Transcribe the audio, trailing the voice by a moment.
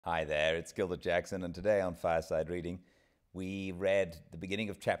Hi there, it's Gildart Jackson, and today on Fireside Reading, we read the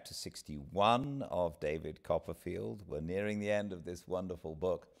beginning of chapter 61 of David Copperfield. We're nearing the end of this wonderful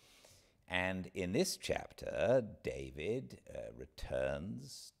book. And in this chapter, David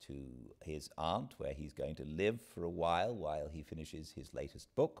returns to his aunt, where he's going to live for a while he finishes his latest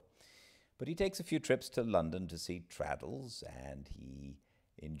book. But he takes a few trips to London to see Traddles, and he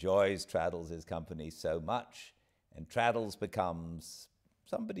enjoys Traddles' company so much, and Traddles becomes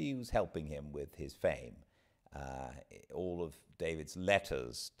somebody who's helping him with his fame. All of David's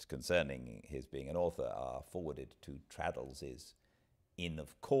letters concerning his being an author are forwarded to Traddles' Inn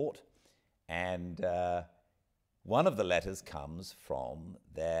of Court, and one of the letters comes from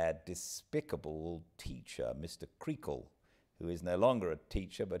their despicable teacher, Mr. Creakle, who is no longer a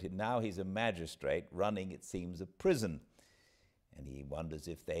teacher, but now he's a magistrate running, it seems, a prison. And he wonders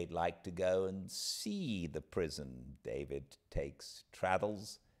if they'd like to go and see the prison. David takes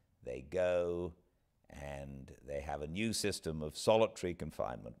Traddles, they go, and they have a new system of solitary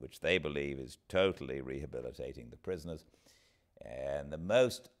confinement, which they believe is totally rehabilitating the prisoners. And the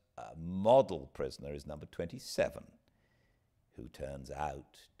most model prisoner is number 27, who turns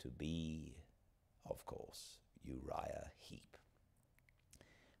out to be, of course, Uriah Heep.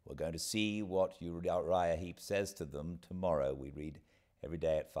 We're going to see what Uriah Heep says to them tomorrow. We read every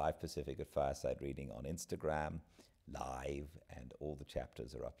day at 5 Pacific at Fireside Reading on Instagram, live, and all the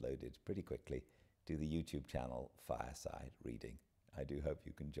chapters are uploaded pretty quickly to the YouTube channel Fireside Reading. I do hope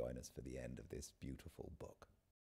you can join us for the end of this beautiful book.